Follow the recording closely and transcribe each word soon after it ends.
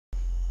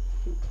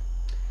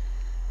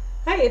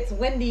Hi, it's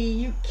Wendy,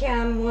 You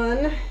Can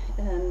One,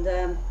 and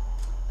I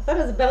thought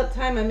it was about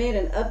time I made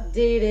an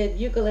updated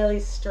ukulele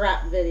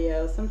strap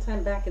video.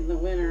 Sometime back in the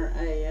winter,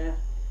 I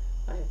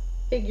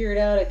figured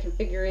out a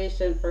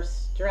configuration for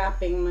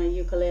strapping my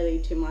ukulele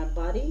to my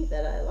body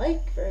that I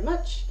like very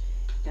much,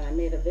 and I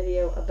made a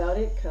video about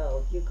it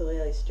called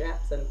Ukulele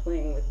Straps and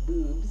Playing with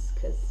Boobs,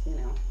 because, you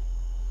know,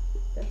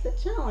 that's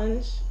a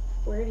challenge.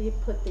 Where do you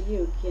put the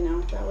uke? You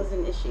know, that was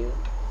an issue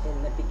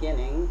in the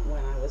beginning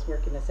when I was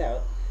working this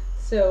out.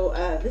 So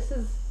this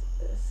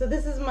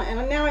is my,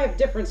 and now I have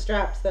different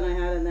straps than I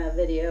had in that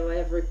video. I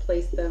have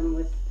replaced them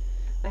with,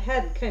 I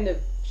had kind of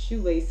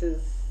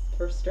shoelaces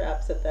for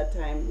straps at that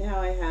time.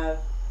 Now I have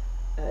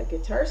a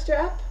guitar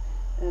strap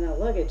and a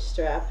luggage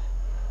strap,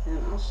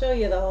 and I'll show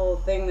you the whole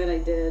thing that I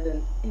did,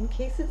 and in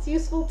case it's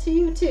useful to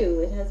you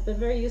too. It has been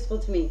very useful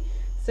to me.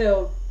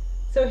 So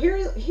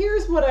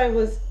here's what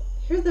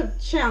here's the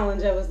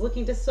challenge I was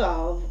looking to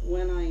solve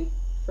when I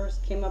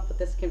first came up with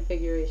this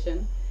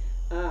configuration.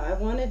 I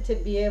wanted to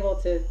be able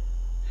to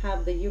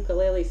have the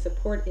ukulele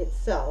support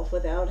itself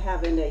without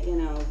having to, you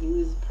know,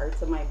 use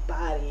parts of my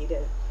body to.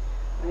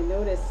 I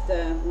noticed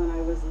when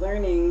I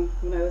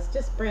was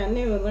just brand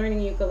new and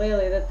learning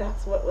ukulele, that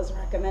that's what was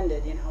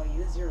recommended. You know,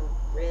 use your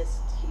wrist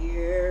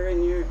here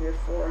and your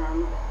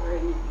forearm, whatever,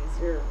 and you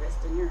use your wrist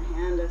and your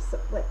hand.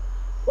 Like,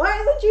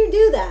 why would you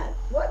do that?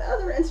 What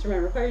other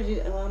instrument requires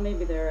you? Well,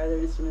 maybe there are other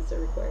instruments that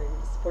require you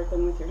to support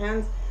them with your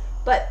hands,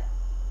 but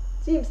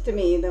seems to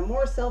me the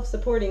more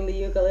self-supporting the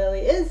ukulele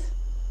is,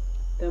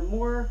 the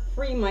more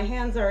free my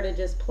hands are to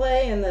just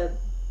play, and the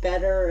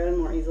better and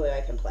more easily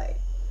I can play.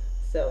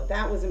 So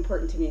that was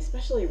important to me,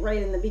 especially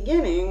right in the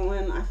beginning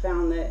when I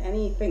found that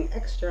anything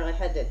extra I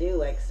had to do,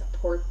 like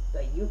support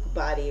the uke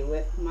body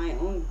with my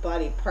own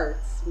body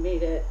parts,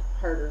 made it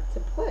harder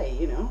to play.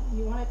 You know,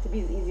 you want it to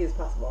be as easy as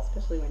possible,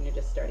 especially when you're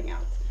just starting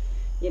out.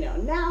 You know,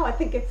 now I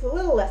think it's a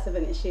little less of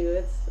an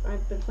issue.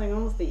 I've been playing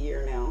almost a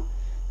year now.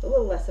 It's a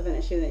little less of an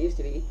issue than it used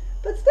to be.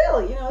 But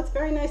still, you know, it's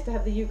very nice to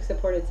have the uke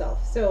support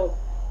itself. So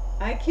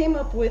I came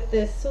up with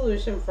this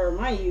solution for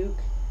my uke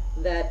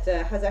that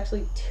has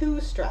actually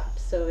two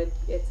straps. So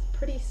it's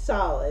pretty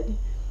solid.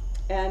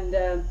 And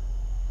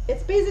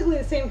it's basically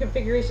the same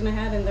configuration I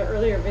had in the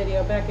earlier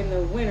video back in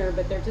the winter,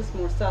 but they're just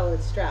more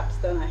solid straps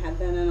than I had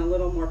then, and a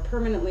little more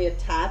permanently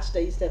attached. I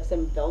used to have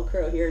some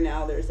Velcro here.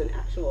 Now there's an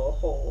actual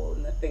hole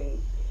in the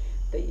thing.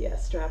 The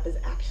strap is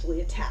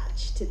actually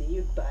attached to the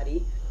uke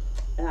body.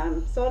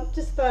 So I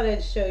just thought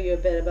I'd show you a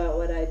bit about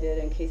what I did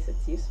in case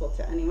it's useful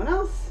to anyone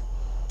else.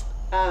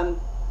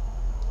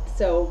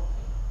 So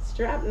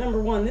strap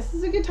number one, this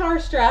is a guitar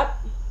strap.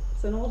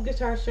 It's an old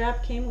guitar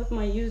strap, came with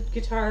my used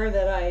guitar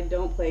that I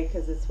don't play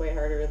because it's way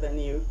harder than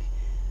uke.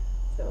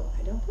 So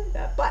I don't play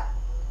that, but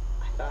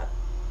I thought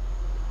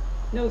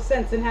no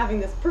sense in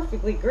having this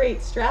perfectly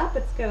great strap.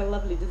 It's got a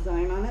lovely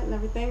design on it and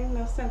everything.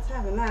 No sense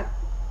having that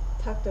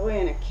tucked away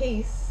in a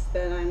case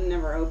that I'm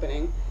never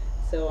opening.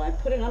 So I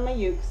put it on my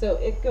uke. So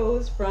it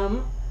goes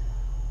from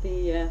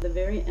the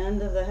very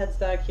end of the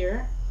headstock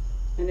here,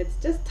 and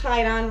it's just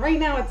tied on. Right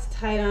now it's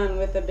tied on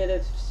with a bit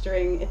of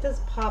string. It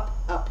does pop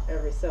up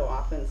every so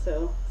often,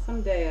 so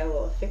someday I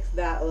will fix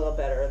that a little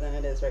better than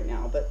it is right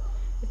now, but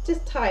it's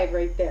just tied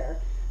right there.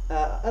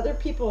 Other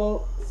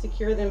people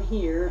secure them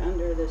here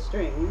under the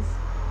strings.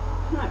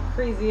 I'm not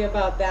crazy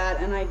about that,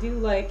 and I do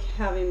like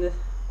having this.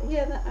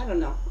 Yeah, I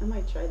don't know. I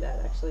might try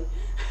that actually.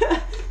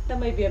 That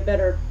might be a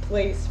better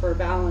place for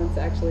balance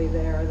actually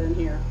there than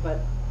here. But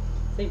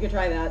so you could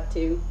try that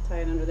too. Tie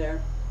it under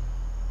there.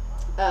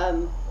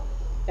 And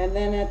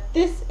then at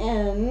this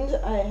end,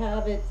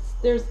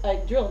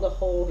 I drilled a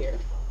hole here.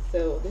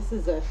 So this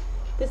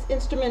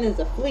instrument is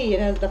a flea.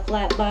 It has the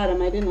flat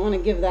bottom. I didn't want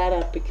to give that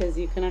up because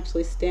you can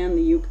actually stand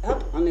the uke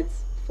up on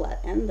its flat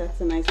end. That's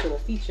a nice little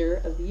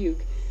feature of the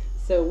uke.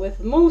 So with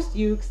most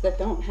ukes that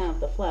don't have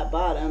the flat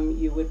bottom,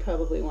 you would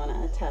probably want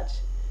to attach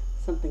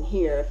something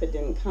here if it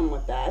didn't come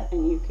with that,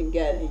 and you can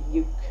get a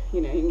uke,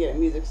 you know, you can get a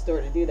music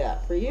store to do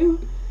that for you.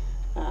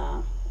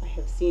 I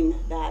have seen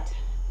that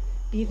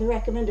be the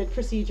recommended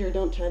procedure.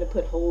 Don't try to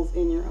put holes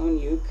in your own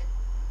uke.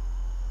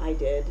 I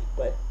did,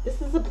 but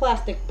this is a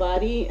plastic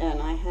body,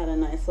 and I had a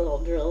nice little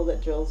drill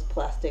that drills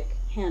plastic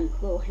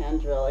little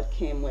hand drill. It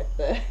came with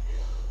the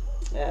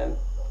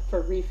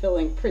for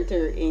refilling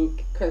printer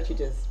ink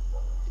cartridges.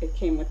 It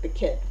came with the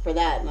kit for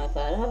that, and I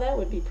thought, oh, that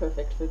would be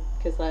perfect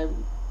because I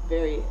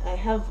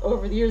have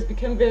over the years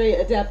become very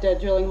adept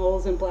at drilling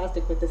holes in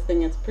plastic with this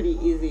thing. It's pretty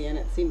easy, and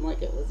it seemed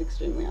like it was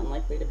extremely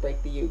unlikely to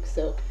break the uke.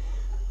 So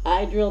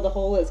I drilled a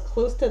hole as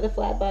close to the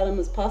flat bottom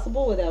as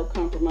possible without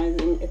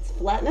compromising its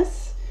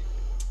flatness,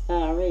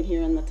 right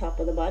here in the top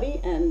of the body.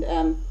 And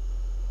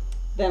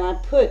then I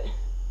put,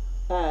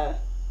 I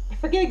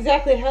forget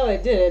exactly how I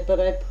did it, but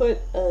I put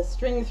a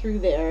string through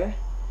there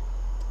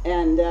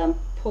and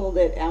pulled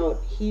it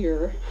out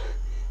here,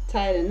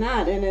 tied a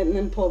knot in it, and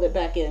then pulled it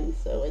back in.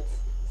 So it's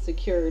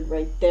secured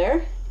right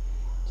there,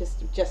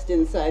 just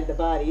inside the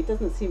body. It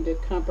doesn't seem to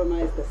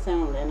compromise the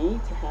sound any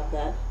to have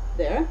that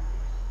there.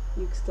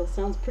 Uke still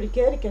sounds pretty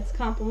good. It gets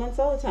compliments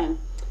all the time.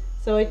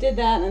 So I did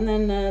that, and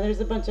then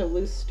there's a bunch of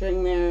loose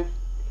string there.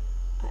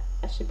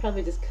 I should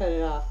probably just cut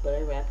it off, but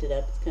I wrapped it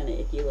up. It's kind of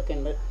icky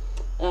looking, but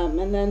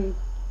and then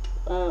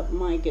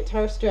my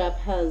guitar strap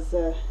has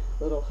a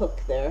little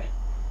hook there,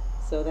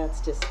 so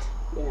that's just,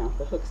 you know,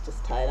 the hook's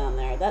just tied on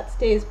there. That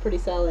stays pretty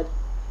solid.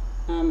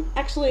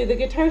 Actually, the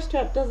guitar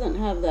strap doesn't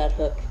have that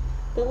hook.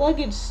 The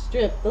luggage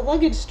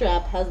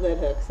strap has that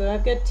hook. So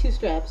I've got two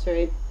straps,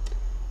 right?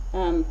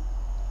 And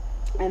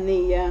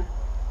the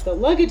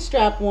luggage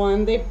strap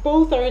one, they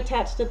both are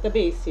attached at the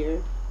base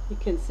here. You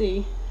can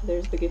see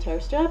there's the guitar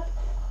strap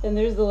and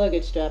there's the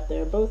luggage strap.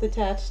 They're both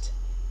attached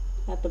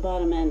at the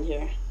bottom end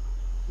here.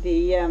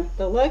 The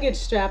luggage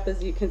strap,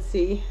 as you can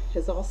see,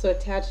 is also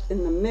attached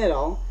in the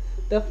middle.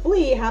 The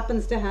flea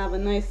happens to have a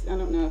nice, I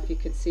don't know if you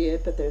could see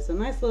it, but there's a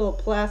nice little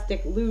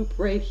plastic loop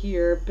right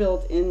here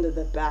built into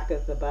the back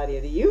of the body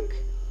of the uke.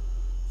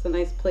 It's a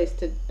nice place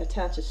to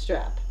attach a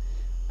strap.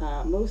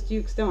 Most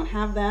ukes don't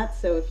have that,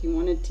 so if you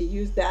wanted to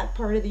use that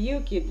part of the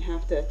uke, you'd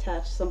have to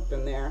attach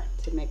something there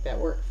to make that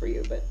work for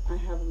you. But I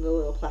have the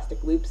little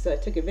plastic loop, so I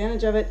took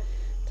advantage of it,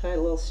 tied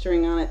a little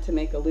string on it to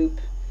make a loop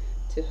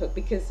to hook,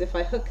 because if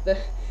I hook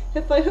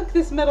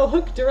this metal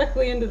hook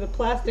directly into the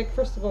plastic,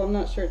 first of all, I'm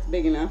not sure it's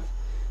big enough.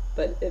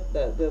 But if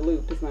the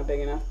loop is not big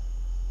enough.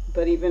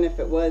 But even if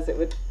it was, it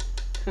would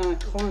kind of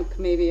clunk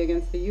maybe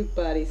against the uke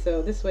body.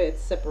 So this way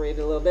it's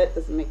separated a little bit,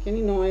 doesn't make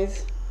any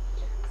noise.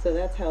 So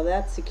that's how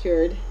that's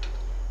secured.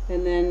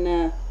 And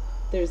then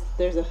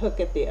there's a hook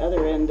at the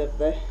other end of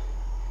the,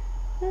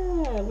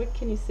 what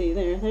can you see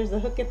there? There's a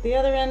hook at the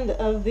other end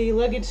of the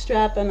luggage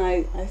strap, and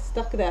I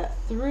stuck that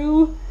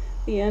through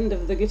the end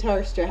of the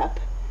guitar strap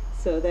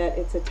so that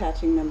it's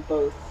attaching them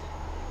both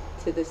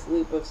to this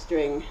loop of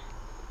string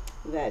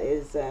that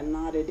is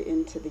knotted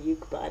into the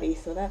uke body.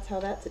 So that's how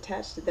that's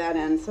attached to that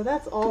end. So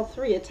that's all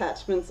three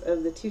attachments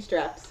of the two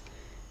straps,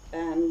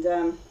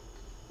 and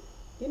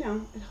you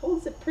know, it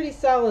holds it pretty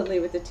solidly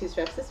with the two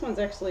straps. This one's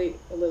actually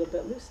a little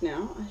bit loose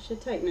now. I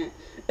should tighten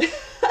it.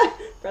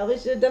 Probably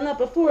should have done that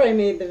before I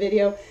made the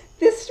video.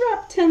 This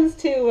strap tends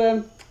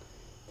to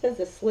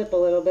slip a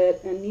little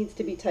bit and needs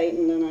to be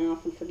tightened, and I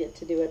often forget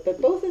to do it.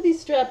 But both of these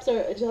straps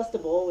are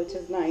adjustable, which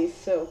is nice.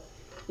 So,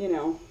 you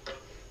know,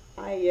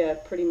 I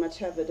pretty much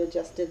have it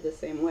adjusted the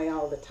same way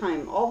all the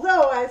time.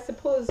 Although I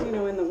suppose, you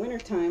know, in the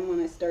wintertime when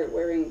I start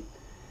wearing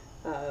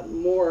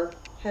more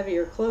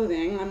heavier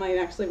clothing, I might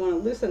actually want to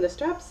loosen the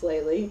straps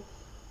slightly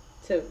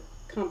to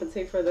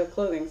compensate for the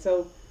clothing.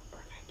 So,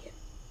 or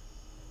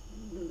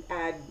if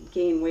I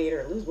gain weight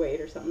or lose weight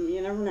or something,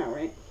 you never know,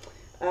 right?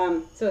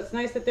 So it's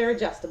nice that they're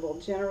adjustable.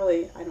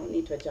 Generally, I don't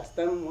need to adjust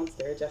them. Once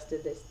they're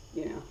adjusted, they,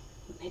 you know,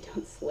 they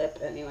don't slip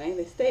anyway.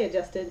 They stay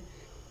adjusted.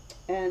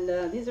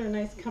 And these are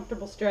nice,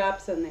 comfortable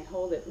straps, and they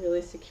hold it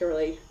really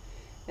securely.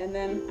 And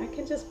then I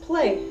can just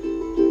play.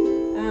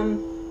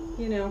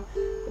 You know,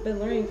 I've been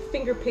learning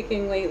finger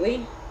picking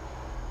lately,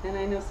 and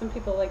I know some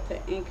people like to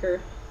anchor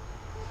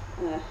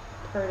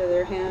part of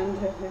their hand,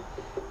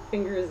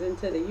 fingers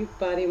into the uke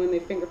body when they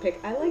finger pick.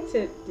 I like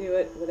to do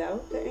it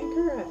without the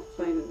anchor. I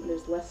find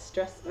there's less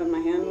stress on my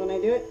hand when I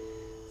do it.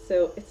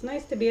 So it's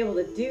nice to be able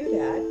to do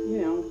that, you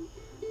know,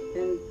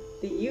 and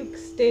the uke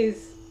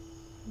stays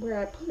where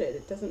I put it.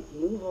 It doesn't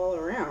move all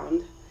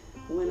around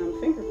when I'm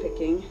finger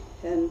picking,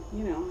 and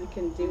you know, I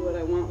can do what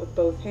I want with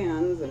both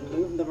hands and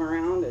move them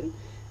around and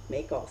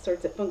make all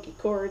sorts of funky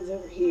chords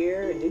over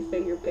here and do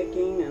finger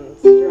picking and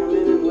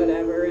strumming and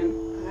whatever,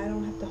 and I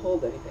don't have to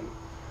hold anything.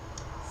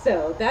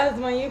 So that is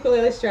my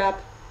ukulele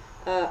strap.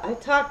 I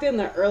talked in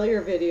the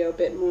earlier video a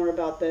bit more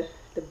about the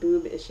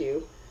boob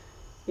issue.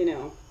 You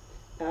know,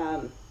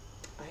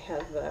 I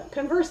have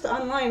conversed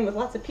online with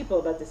lots of people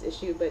about this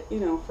issue, but you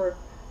know, for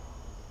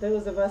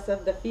those of us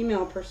of the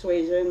female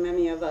persuasion,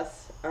 many of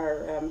us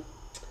are,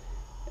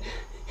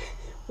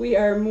 we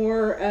are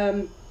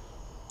more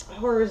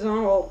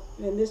horizontal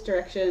in this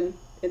direction,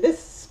 in this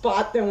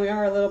spot, than we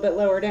are a little bit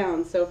lower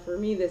down. So for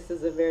me, this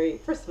is a very,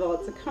 first of all,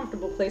 it's a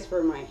comfortable place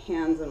for my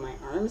hands and my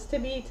arms to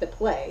be, to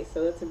play.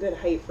 So it's a good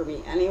height for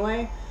me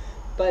anyway.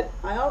 But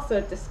I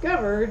also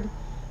discovered,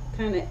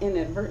 kind of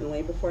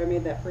inadvertently before I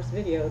made that first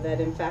video,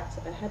 that in fact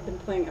I had been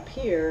playing up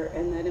here,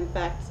 and that in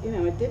fact, you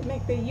know, it did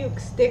make the uke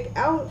stick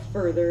out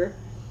further,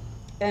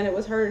 and it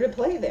was harder to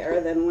play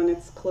there than when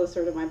it's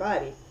closer to my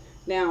body.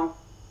 Now,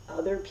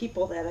 other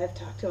people that I've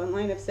talked to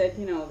online have said,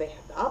 you know, they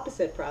have the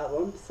opposite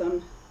problem.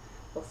 Some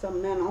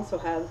men also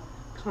have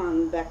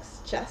convex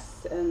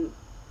chests, and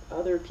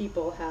other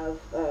people have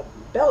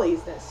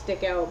bellies that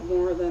stick out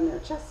more than their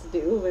chests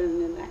do,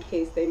 and in that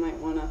case they might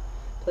want to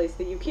place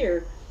the uke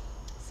here.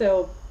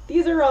 So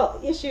these are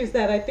all issues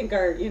that I think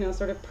are, you know,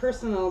 sort of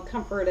personal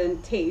comfort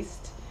and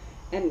taste,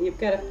 and you've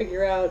got to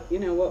figure out, you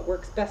know, what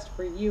works best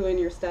for you and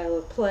your style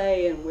of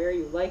play and where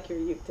you like your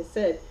uke to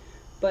sit.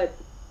 But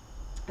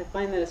I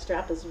find that a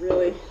strap is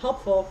really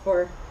helpful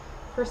for,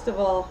 first of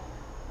all,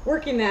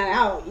 working that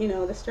out. You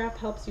know, the strap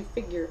helps you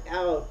figure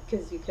out,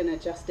 because you can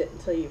adjust it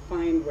until you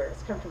find where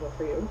it's comfortable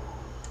for you.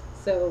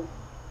 So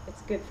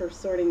it's good for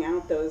sorting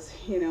out those,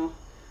 you know,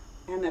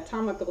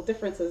 anatomical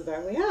differences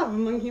that we have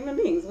among human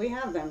beings. We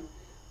have them.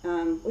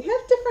 We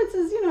have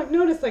differences, you know, I've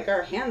noticed like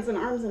our hands and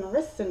arms and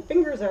wrists and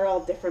fingers are all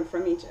different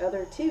from each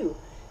other too.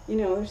 You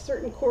know, there's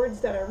certain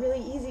chords that are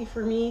really easy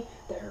for me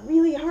that are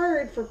really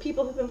hard for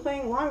people who've been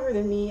playing longer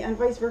than me, and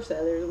vice versa.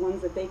 There's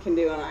ones that they can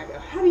do and I go,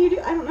 how do you do?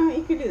 I don't know how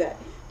you can do that.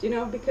 Do you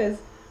know? Because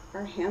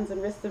our hands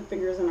and wrists and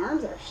fingers and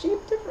arms are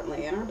shaped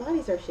differently and our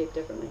bodies are shaped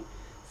differently.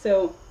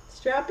 So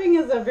strapping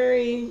is a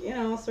very, you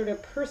know, sort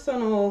of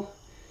personal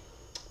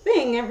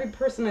thing. Every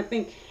person, I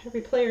think,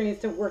 every player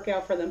needs to work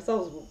out for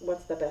themselves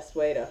what's the best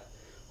way to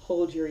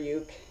hold your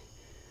uke.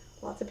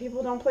 Lots of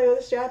people don't play with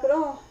a strap at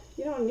all.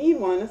 You don't need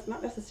one, it's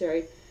not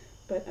necessary.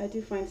 But I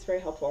do find it's very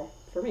helpful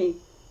for me.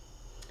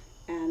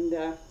 And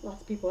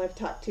lots of people I've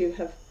talked to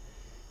have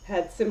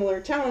had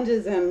similar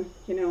challenges and,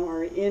 you know,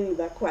 are in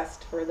the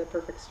quest for the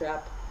perfect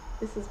strap.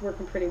 This is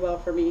working pretty well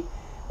for me.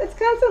 It's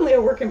constantly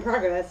a work in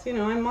progress. You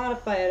know, I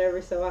modify it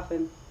every so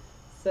often.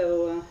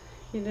 So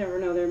you never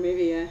know, there may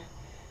be a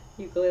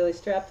Ukulele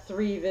Strap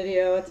 3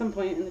 video at some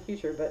point in the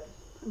future, but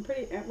I'm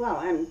pretty, well,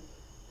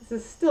 this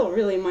is still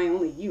really my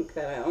only uke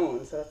that I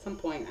own, so at some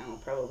point I'll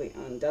probably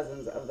own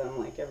dozens of them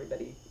like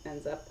everybody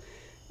ends up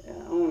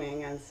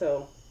owning, and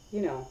so,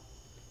 you know,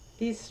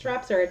 these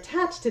straps are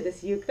attached to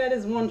this uke. That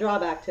is one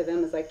drawback to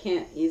them, is I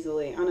can't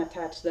easily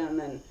unattach them,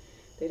 and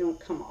they don't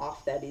come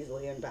off that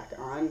easily and back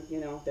on, you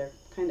know, they're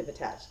kind of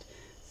attached.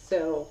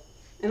 So,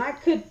 and I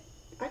could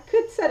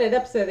set it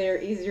up so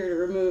they're easier to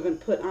remove and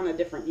put on a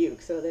different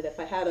uke, so that if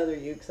I had other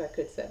ukes I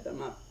could set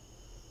them up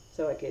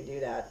so I could do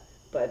that.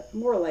 But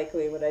more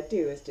likely what I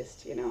do is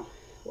just, you know,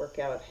 work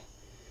out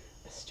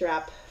a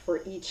strap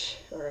for each,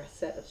 or a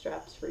set of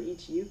straps for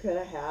each uke that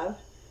I have.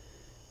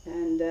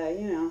 And,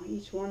 you know,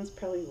 each one's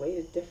probably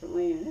weighted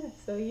differently.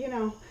 So, you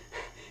know,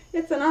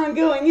 it's an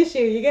ongoing issue.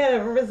 You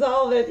gotta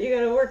resolve it. You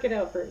gotta work it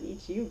out for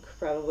each uke,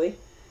 probably.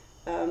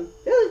 The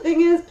other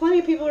thing is, plenty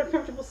of people are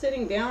comfortable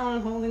sitting down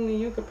and holding the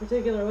uke a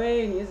particular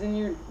way and using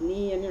your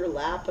knee and your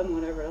lap and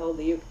whatever to hold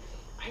the uke.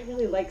 I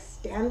really like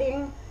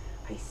standing.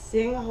 I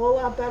sing a whole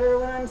lot better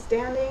when I'm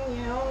standing,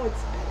 you know,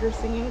 it's better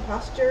singing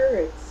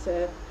posture. It's,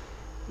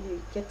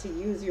 you get to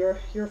use your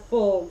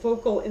full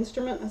vocal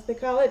instrument, as they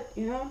call it,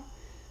 you know,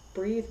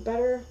 breathe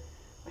better.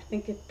 I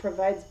think it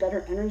provides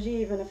better energy,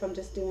 even if I'm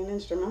just doing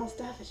instrumental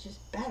stuff. It's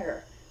just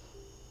better,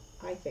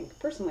 I think,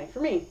 personally,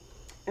 for me.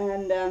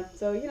 And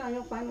so, you know,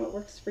 you'll find what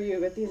works for you,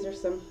 but these are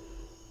some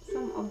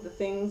of the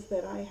things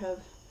that I have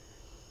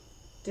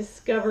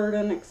discovered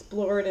and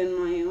explored in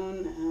my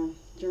own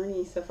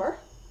journey so far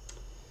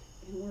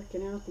in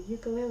working out the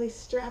ukulele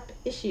strap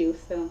issue.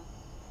 So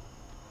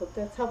hope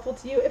that's helpful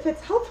to you. If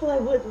it's helpful, I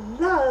would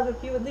love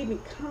if you would leave me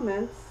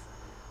comments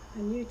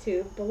on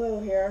YouTube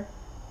below here.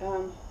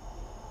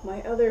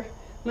 My other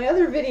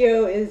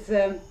video is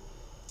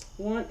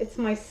it's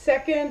my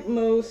second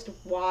most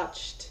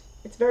watched.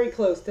 It's very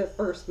close to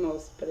first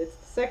most, but it's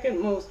the second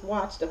most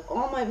watched of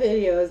all my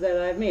videos that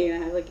I've made. I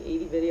have like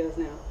 80 videos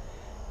now.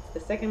 It's the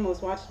second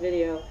most watched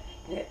video,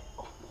 and it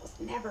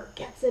almost never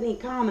gets any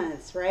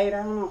comments, right?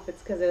 I don't know if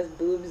it's because it has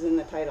boobs in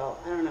the title.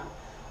 I don't know.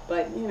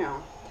 But, you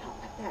know,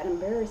 don't let that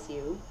embarrass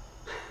you.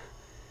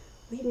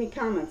 Leave me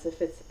comments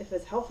if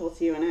it's helpful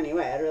to you in any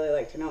way. I'd really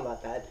like to know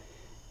about that.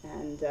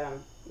 And,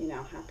 you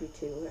know, happy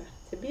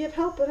to be of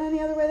help in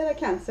any other way that I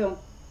can. So,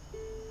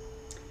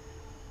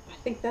 I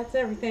think that's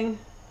everything.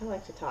 I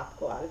like to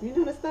talk a lot. Have you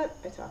noticed that?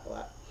 I talk a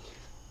lot.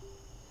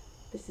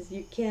 This is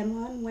You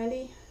Can One,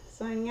 Wendy,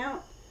 signing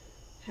out.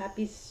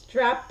 Happy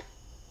strap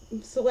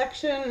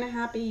selection,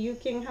 happy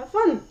uking. Have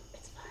fun.